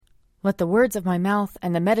Let the words of my mouth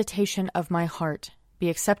and the meditation of my heart be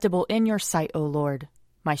acceptable in your sight, O Lord,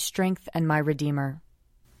 my strength and my Redeemer.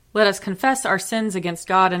 Let us confess our sins against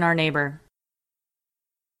God and our neighbor.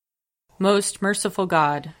 Most merciful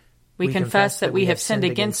God, we confess that we have sinned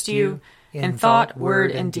against you in thought, word,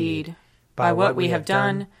 and deed, by what we have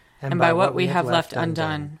done and by what we have left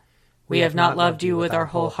undone. We have not loved you with our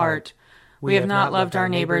whole heart. We have not loved our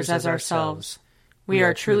neighbors as ourselves. We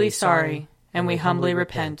are truly sorry, and we humbly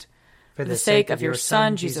repent. For the sake of your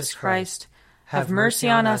Son, Jesus Christ, have mercy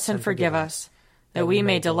on us and forgive us, that we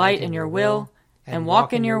may delight in your will and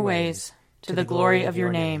walk in your ways, to the glory of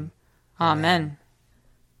your name. Amen.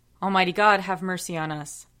 Almighty God, have mercy on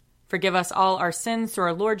us. Forgive us all our sins through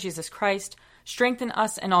our Lord Jesus Christ. Strengthen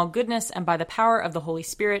us in all goodness, and by the power of the Holy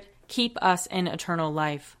Spirit, keep us in eternal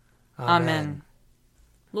life. Amen.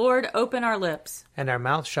 Lord, open our lips, and our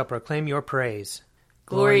mouth shall proclaim your praise.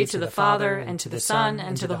 Glory to the Father, and to the Son,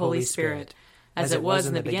 and to the Holy Spirit, as it was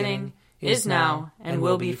in the beginning, is now, and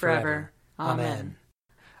will be forever. Amen.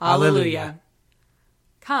 Alleluia.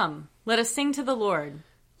 Come, let us sing to the Lord.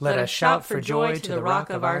 Let us shout for joy to the rock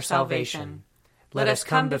of our salvation. Let us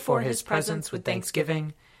come before his presence with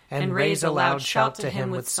thanksgiving, and raise a loud shout to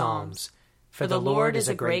him with psalms. For the Lord is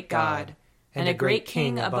a great God, and a great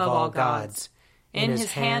King above all gods. In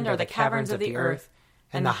his hand are the caverns of the earth,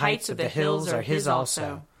 and the heights of the hills are his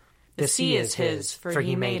also. The sea is his, for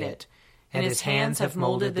he made it, and his hands have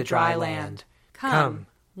molded the dry land. Come,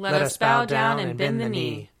 let us bow down and bend the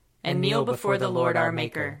knee, and kneel before the Lord our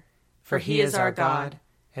Maker. For he is our God,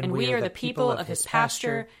 and we are the people of his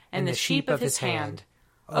pasture and the sheep of his hand.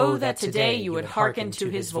 Oh, that today you would hearken to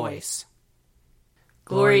his voice.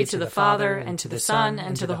 Glory to the Father, and to the Son,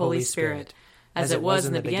 and to the Holy Spirit, as it was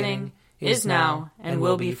in the beginning, is now, and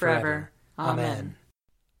will be forever. Amen.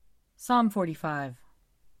 Psalm 45.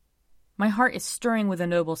 My heart is stirring with a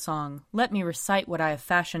noble song. Let me recite what I have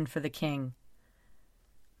fashioned for the King.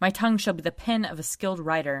 My tongue shall be the pen of a skilled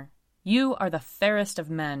writer. You are the fairest of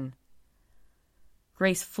men.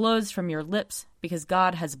 Grace flows from your lips because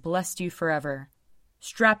God has blessed you forever.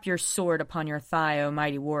 Strap your sword upon your thigh, O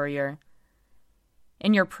mighty warrior.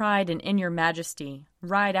 In your pride and in your majesty,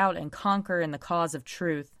 ride out and conquer in the cause of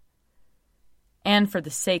truth. And for the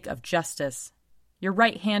sake of justice, your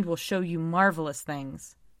right hand will show you marvelous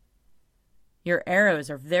things. Your arrows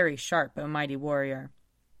are very sharp, O mighty warrior.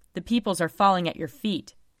 The peoples are falling at your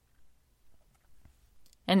feet,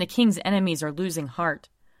 and the king's enemies are losing heart.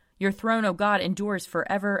 Your throne, O God, endures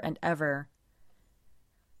forever and ever.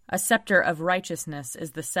 A scepter of righteousness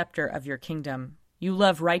is the scepter of your kingdom. You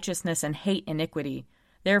love righteousness and hate iniquity.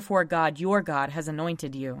 Therefore God, your God, has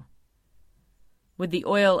anointed you with the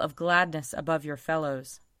oil of gladness above your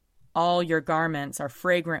fellows. All your garments are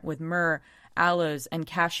fragrant with myrrh, aloes, and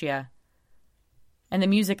cassia. And the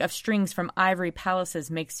music of strings from ivory palaces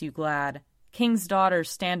makes you glad. King's daughters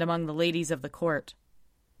stand among the ladies of the court.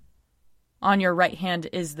 On your right hand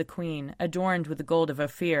is the queen, adorned with the gold of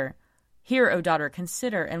Ophir. Hear, O daughter,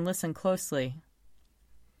 consider and listen closely.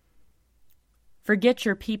 Forget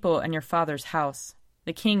your people and your father's house.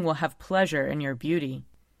 The king will have pleasure in your beauty.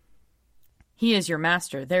 He is your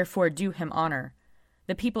master, therefore do him honor.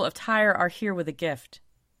 The people of Tyre are here with a gift.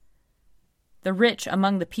 The rich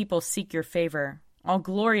among the people seek your favor. All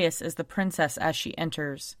glorious is the princess as she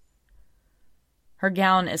enters. Her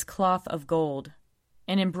gown is cloth of gold.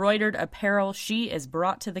 In embroidered apparel she is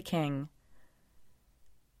brought to the king.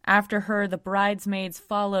 After her the bridesmaids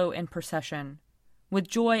follow in procession. With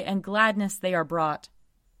joy and gladness they are brought,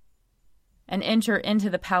 and enter into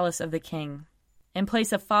the palace of the king. In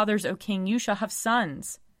place of fathers, O king, you shall have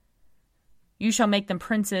sons. You shall make them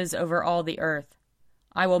princes over all the earth.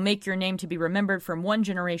 I will make your name to be remembered from one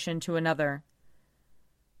generation to another.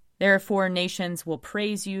 Therefore nations will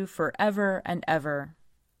praise you forever and ever.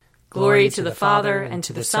 Glory to the Father, and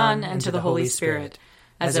to the Son, and to the Holy Spirit,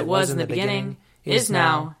 as it was in the beginning, is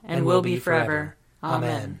now, and will be forever.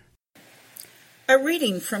 Amen. A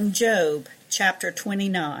reading from Job, chapter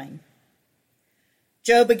 29.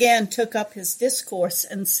 Job again took up his discourse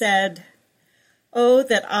and said, "Oh,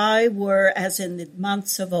 that I were as in the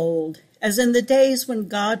months of old, as in the days when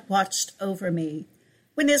God watched over me,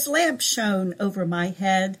 when his lamp shone over my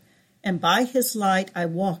head, and by his light I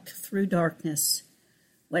walked through darkness.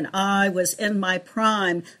 When I was in my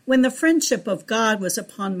prime, when the friendship of God was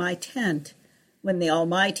upon my tent, when the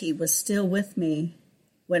Almighty was still with me,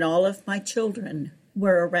 when all of my children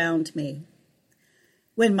were around me.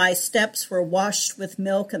 When my steps were washed with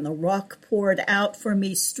milk and the rock poured out for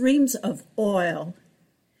me streams of oil.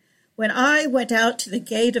 When I went out to the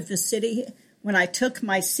gate of the city, when I took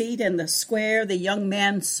my seat in the square, the young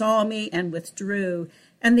man saw me and withdrew,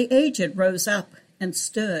 And the aged rose up and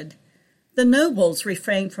stood. The nobles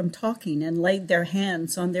refrained from talking and laid their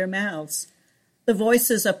hands on their mouths. The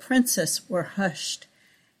voices of princes were hushed,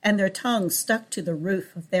 and their tongues stuck to the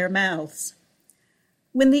roof of their mouths.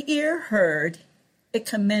 When the ear heard, it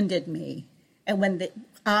commended me, and when the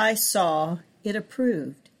eye saw, it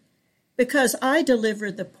approved. Because I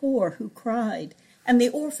delivered the poor who cried, and the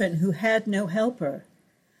orphan who had no helper.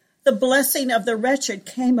 The blessing of the wretched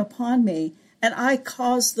came upon me, and I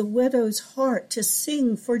caused the widow's heart to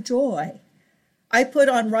sing for joy. I put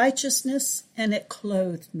on righteousness, and it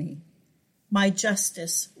clothed me. My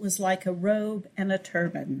justice was like a robe and a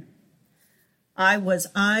turban. I was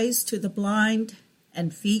eyes to the blind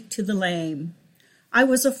and feet to the lame. I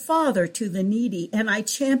was a father to the needy, and I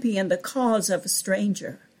championed the cause of a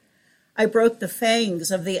stranger. I broke the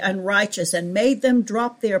fangs of the unrighteous and made them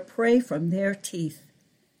drop their prey from their teeth.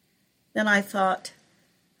 Then I thought,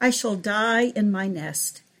 I shall die in my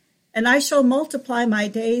nest, and I shall multiply my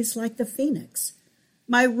days like the phoenix.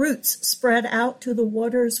 My roots spread out to the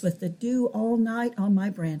waters with the dew all night on my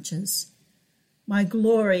branches. My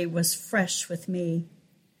glory was fresh with me,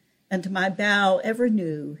 and my bough ever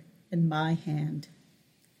new in my hand.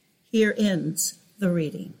 Here ends the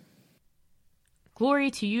reading.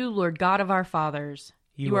 Glory to you, Lord God of our fathers.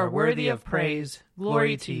 You are worthy of praise.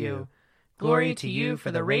 Glory to you. Glory to you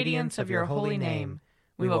for the radiance of your holy name.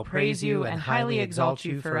 We will praise you and highly exalt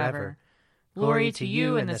you forever. Glory to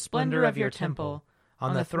you in the splendor of your temple.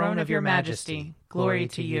 On the throne of your majesty, glory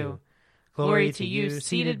to you. Glory to you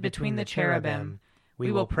seated between the cherubim.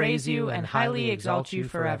 We will praise you and highly exalt you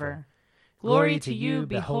forever. Glory to you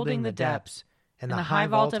beholding the depths. In the high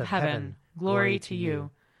vault of heaven, glory to you.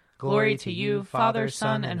 Glory to you, Father,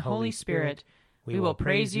 Son, and Holy Spirit. We will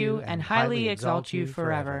praise you and highly exalt you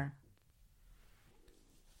forever.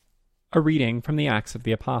 A reading from the Acts of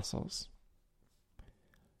the Apostles.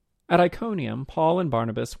 At Iconium, Paul and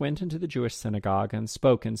Barnabas went into the Jewish synagogue and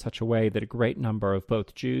spoke in such a way that a great number of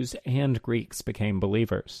both Jews and Greeks became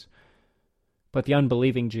believers. But the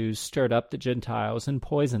unbelieving Jews stirred up the Gentiles and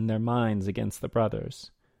poisoned their minds against the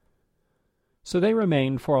brothers. So they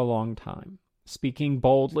remained for a long time, speaking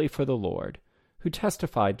boldly for the Lord, who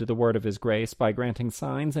testified to the word of his grace by granting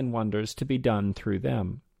signs and wonders to be done through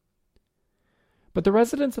them. But the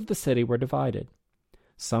residents of the city were divided.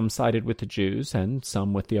 Some sided with the Jews, and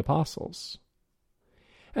some with the apostles.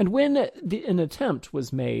 And when an attempt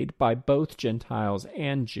was made by both Gentiles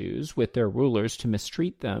and Jews with their rulers to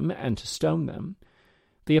mistreat them and to stone them,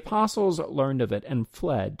 the apostles learned of it and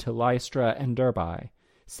fled to Lystra and Derbe,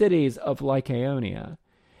 cities of Lycaonia,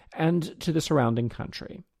 and to the surrounding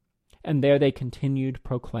country. And there they continued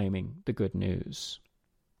proclaiming the good news.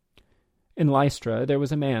 In Lystra there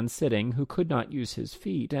was a man sitting who could not use his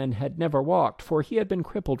feet and had never walked, for he had been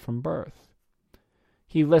crippled from birth.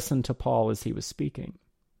 He listened to Paul as he was speaking.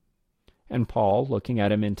 And Paul, looking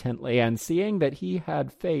at him intently and seeing that he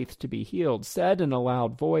had faith to be healed, said in a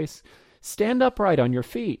loud voice, "Stand upright on your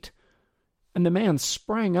feet." And the man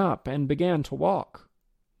sprang up and began to walk.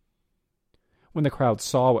 When the crowd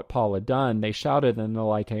saw what Paul had done, they shouted in the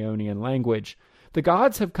Lycaonian language, "The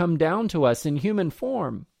gods have come down to us in human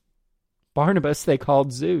form." Barnabas they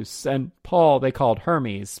called Zeus, and Paul they called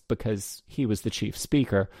Hermes, because he was the chief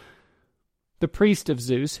speaker. The priest of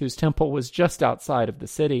Zeus, whose temple was just outside of the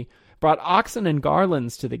city, brought oxen and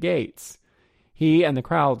garlands to the gates. He and the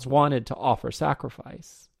crowds wanted to offer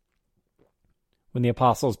sacrifice. When the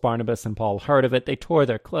apostles Barnabas and Paul heard of it, they tore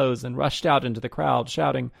their clothes and rushed out into the crowd,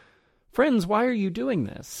 shouting, "Friends, why are you doing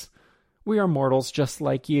this? We are mortals just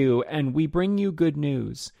like you, and we bring you good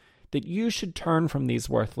news, that you should turn from these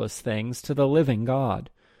worthless things to the living God,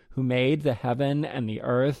 who made the heaven and the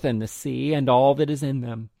earth and the sea and all that is in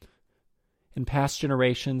them. In past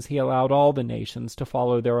generations he allowed all the nations to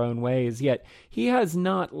follow their own ways, yet he has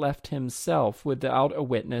not left himself without a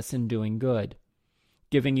witness in doing good,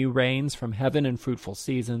 giving you rains from heaven and fruitful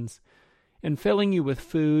seasons, and filling you with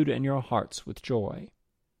food and your hearts with joy."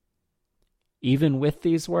 Even with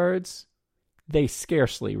these words, they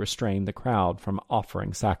scarcely restrained the crowd from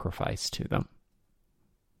offering sacrifice to them.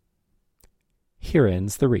 Here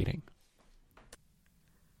ends the reading.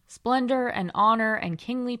 Splendor and honor and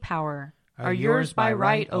kingly power are yours by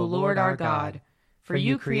right, O Lord our God, for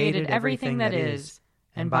you created everything that is,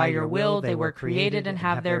 and by your will they were created and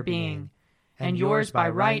have their being. And yours by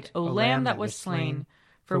right, O Lamb that was slain,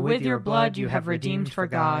 for with your blood you have redeemed for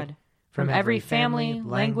God, from every family,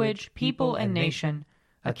 language, people, and nation,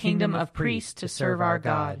 a kingdom of priests to serve our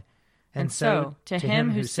God. And so, to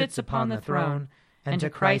him who sits upon the throne, and to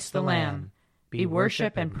Christ the Lamb, be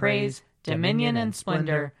worship and praise, dominion and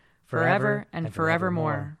splendor, forever and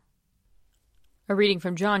forevermore. A reading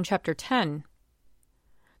from John chapter 10.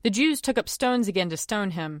 The Jews took up stones again to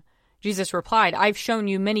stone him. Jesus replied, "I've shown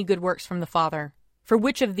you many good works from the Father. For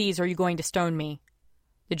which of these are you going to stone me?"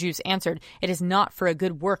 The Jews answered, "It is not for a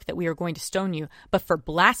good work that we are going to stone you, but for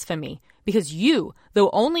blasphemy, because you, though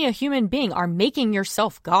only a human being, are making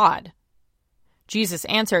yourself God." Jesus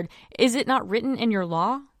answered, "Is it not written in your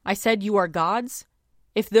law, I said you are gods?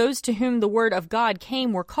 If those to whom the word of God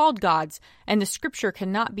came were called gods, and the scripture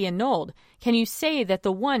cannot be annulled, can you say that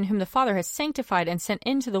the one whom the Father has sanctified and sent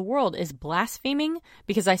into the world is blaspheming,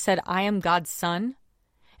 because I said I am God's son?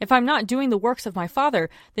 If I'm not doing the works of my Father,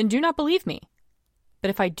 then do not believe me. But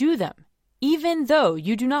if I do them, even though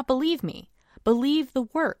you do not believe me, believe the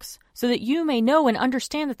works, so that you may know and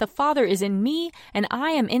understand that the Father is in me and I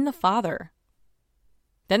am in the Father."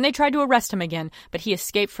 Then they tried to arrest him again, but he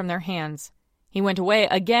escaped from their hands. He went away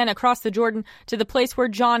again across the Jordan to the place where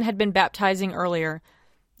John had been baptizing earlier,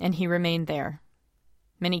 and he remained there.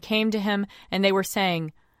 Many came to him, and they were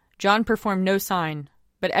saying, "John performed no sign,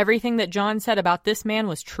 but everything that John said about this man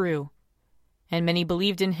was true." And many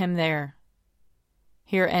believed in him there.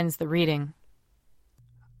 Here ends the reading.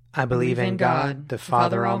 I believe in God, the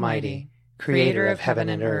Father Almighty, creator of heaven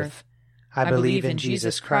and earth. I believe in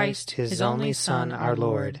Jesus Christ, his only Son, our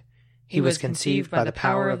Lord. He was conceived by the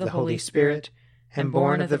power of the Holy Spirit and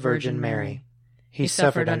born of the Virgin Mary. He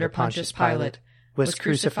suffered under Pontius Pilate, was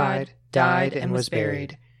crucified, died, and was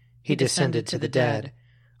buried. He descended to the dead.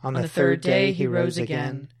 On the third day he rose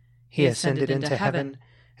again. He ascended into heaven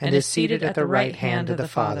and is seated at the right hand of the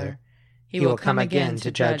Father. He will come again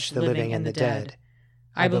to judge the living and the dead.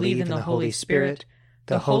 I believe in the Holy Spirit,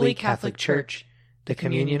 the Holy Catholic Church, the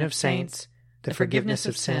communion of saints, the forgiveness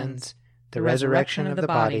of sins, the resurrection of the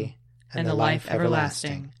body, and the life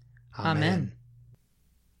everlasting. Amen.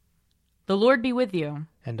 The Lord be with you.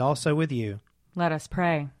 And also with you. Let us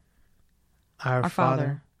pray. Our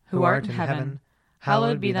Father, who art in heaven,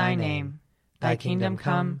 hallowed be thy name. Thy kingdom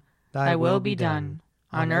come, thy will be done,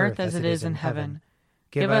 on earth as it is in heaven.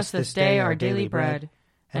 Give us this day our daily bread,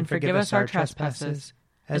 and forgive us our trespasses,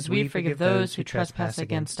 as we forgive those who trespass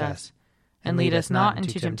against us. And lead us not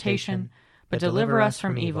into temptation, but deliver us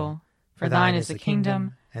from evil. For thine is the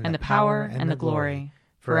kingdom, and the power, and the glory,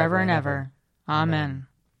 forever and ever. Amen.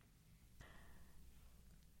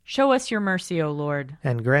 Show us your mercy, O Lord.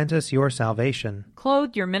 And grant us your salvation.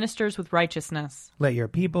 Clothe your ministers with righteousness. Let your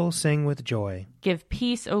people sing with joy. Give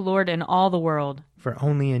peace, O Lord, in all the world. For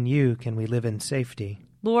only in you can we live in safety.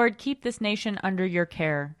 Lord, keep this nation under your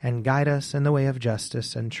care. And guide us in the way of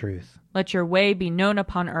justice and truth. Let your way be known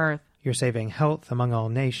upon earth. Your saving health among all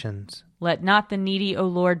nations. Let not the needy, O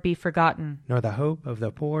Lord, be forgotten. Nor the hope of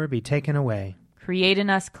the poor be taken away. Create in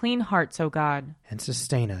us clean hearts, O God. And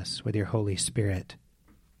sustain us with your Holy Spirit.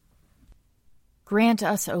 Grant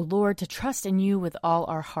us, O Lord, to trust in you with all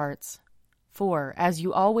our hearts. For, as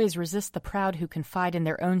you always resist the proud who confide in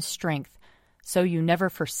their own strength, so you never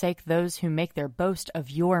forsake those who make their boast of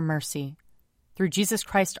your mercy. Through Jesus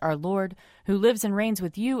Christ our Lord, who lives and reigns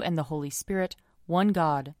with you and the Holy Spirit, one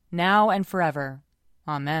God, now and forever.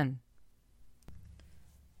 Amen.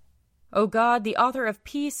 O God, the author of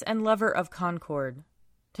peace and lover of concord,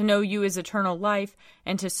 to know you is eternal life,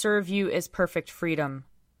 and to serve you is perfect freedom.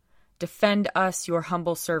 Defend us, your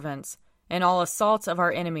humble servants, in all assaults of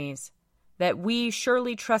our enemies, that we,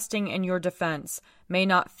 surely trusting in your defense, may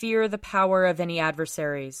not fear the power of any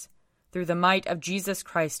adversaries. Through the might of Jesus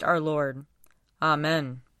Christ our Lord.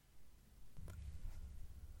 Amen.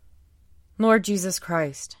 Lord Jesus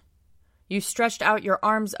Christ, you stretched out your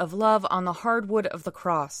arms of love on the hard wood of the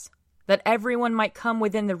cross, that everyone might come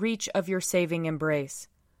within the reach of your saving embrace.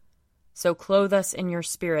 So clothe us in your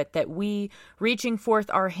Spirit, that we, reaching forth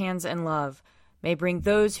our hands in love, may bring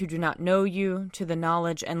those who do not know you to the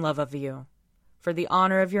knowledge and love of you. For the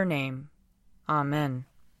honor of your name. Amen.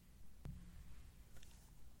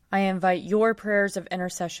 I invite your prayers of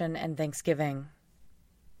intercession and thanksgiving.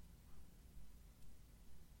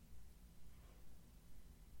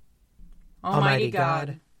 Almighty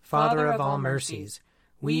God, Father of all mercies,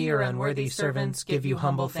 we, your unworthy servants, give you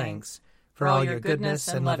humble thanks for all your goodness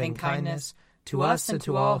and loving kindness to us and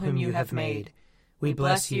to all whom you have made. We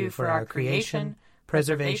bless you for our creation,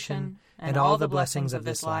 preservation, and all the blessings of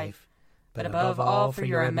this life, but above all for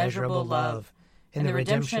your immeasurable love in the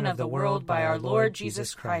redemption of the world by our Lord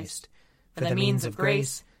Jesus Christ, for the means of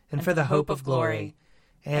grace and for the hope of glory.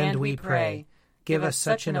 And we pray, give us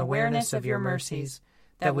such an awareness of your mercies,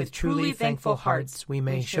 that with truly thankful hearts we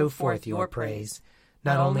may show forth your praise,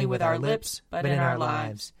 not only with our lips, but in our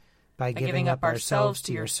lives, by giving up ourselves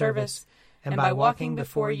to your service, and by walking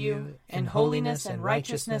before you in holiness and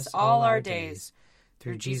righteousness all our days,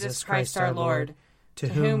 through Jesus Christ our Lord, to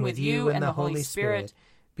whom with you and the Holy Spirit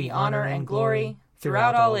be honor and glory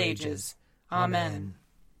throughout all ages. Amen.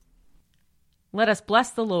 Let us bless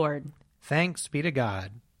the Lord. Thanks be to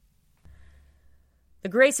God. The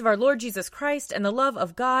grace of our Lord Jesus Christ and the love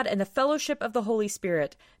of God and the fellowship of the Holy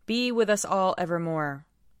Spirit be with us all evermore.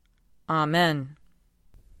 Amen.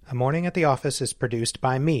 A Morning at the Office is produced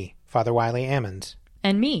by me, Father Wiley Ammons.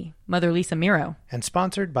 And me, Mother Lisa Meirow. And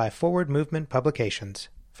sponsored by Forward Movement Publications.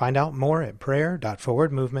 Find out more at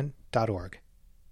prayer.forwardmovement.org.